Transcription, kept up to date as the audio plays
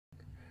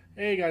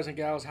Hey guys and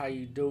gals, how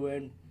you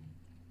doing?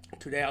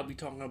 Today I'll be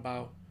talking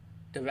about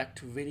direct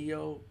to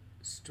video,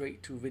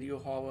 straight to video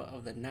horror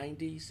of the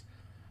 90s.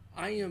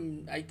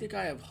 I think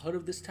I have heard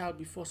of this title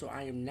before, so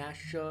I am not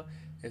sure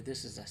if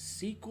this is a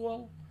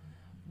sequel.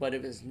 But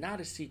if it's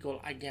not a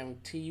sequel, I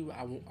guarantee you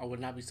I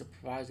would not be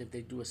surprised if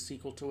they do a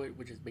sequel to it,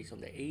 which is based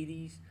on the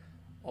 80s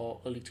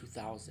or early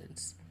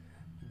 2000s.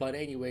 But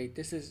anyway,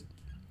 this is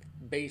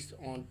based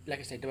on, like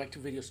I said, direct to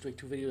video, straight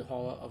to video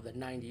horror of the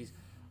 90s,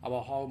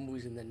 about horror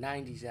movies in the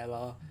 90s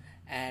era.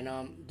 And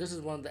this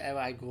is one of the era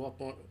I grew up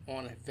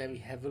on very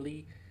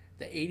heavily.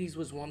 The 80s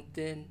was one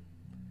thing,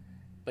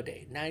 but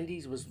the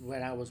 90s was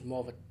when I was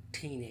more of a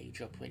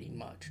teenager, pretty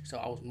much. So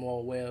I was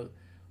more aware of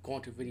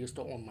going to video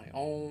store on my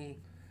own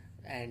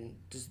and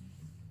just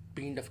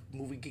being the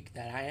movie geek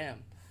that I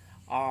am.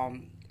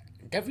 Um,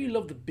 Definitely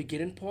love the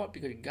beginning part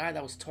because the guy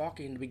that was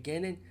talking in the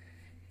beginning,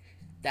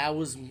 that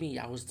was me.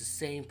 I was the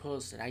same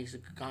person. I used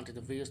to go to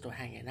the video store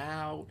hanging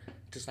out,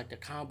 just like the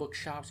comic book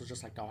shops or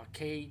just like the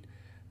arcade.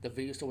 The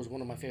video store was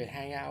one of my favorite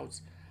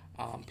hangouts.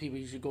 People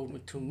used to go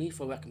to me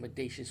for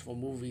recommendations for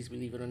movies,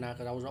 believe it or not,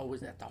 because I was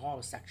always at the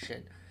horror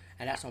section,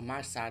 and that's on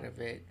my side of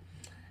it.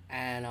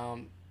 And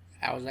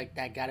I was like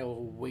that guy that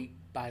will wait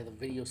by the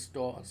video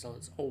store until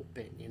it's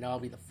open. You know, I'll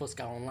be the first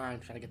guy online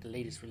trying to get the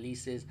latest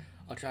releases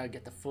or trying to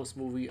get the first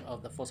movie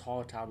of the first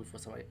horror title before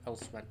somebody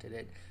else rented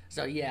it.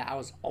 So yeah, I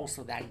was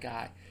also that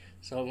guy.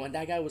 So when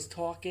that guy was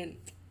talking,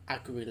 I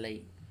could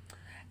relate.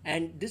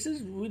 And this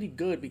is really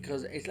good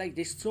because it's like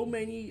there's so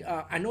many.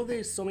 I know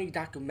there's so many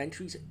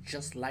documentaries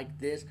just like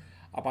this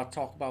about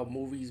talk about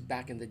movies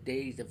back in the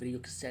days, the video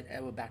cassette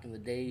era back in the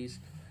days.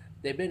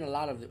 There've been a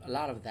lot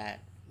of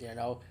that, you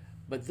know.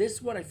 But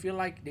this one, I feel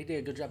like they did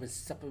a good job in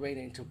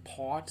separating into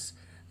parts.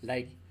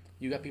 Like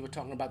you got people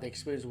talking about the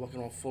experience of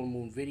working on full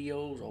moon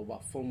videos or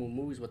about full moon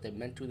movies, what they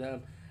meant to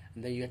them,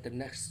 and then you get the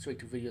next straight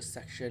to video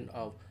section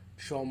of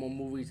trauma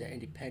movies and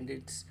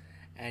independence,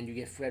 and you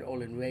get Fred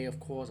Olen Ray, of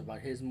course,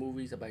 about his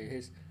movies, about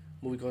his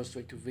movie going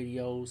straight to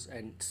videos,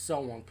 and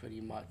so on,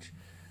 pretty much.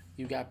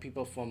 You got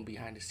people from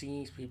behind the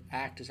scenes, people,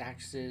 actors,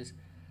 actresses,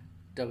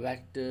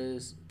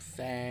 directors,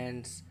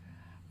 fans.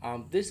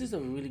 This is a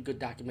really good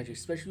documentary,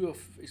 especially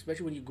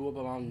when you grew up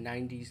around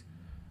 '90s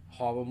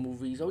horror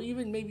movies, or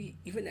even maybe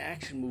even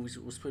action movies.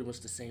 It was pretty much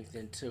the same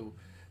thing too.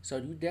 So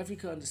you definitely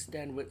can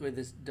understand where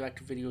this direct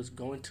video is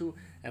going to.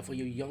 And for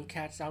you young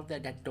cats out there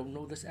that don't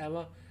know this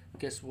era,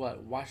 guess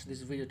what? Watch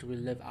this video to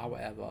relive our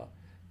era,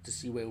 to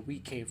see where we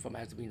came from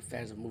as being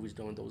fans of movies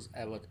during those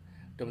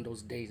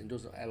days and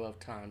those era of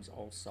times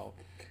also.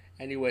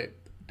 Anyway,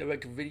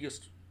 direct to video,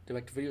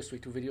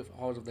 straight to video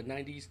horrors of the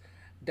 '90s.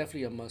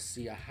 Definitely a must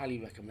see. I highly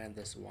recommend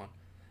this one.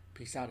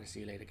 Peace out and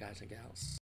see you later, guys and gals.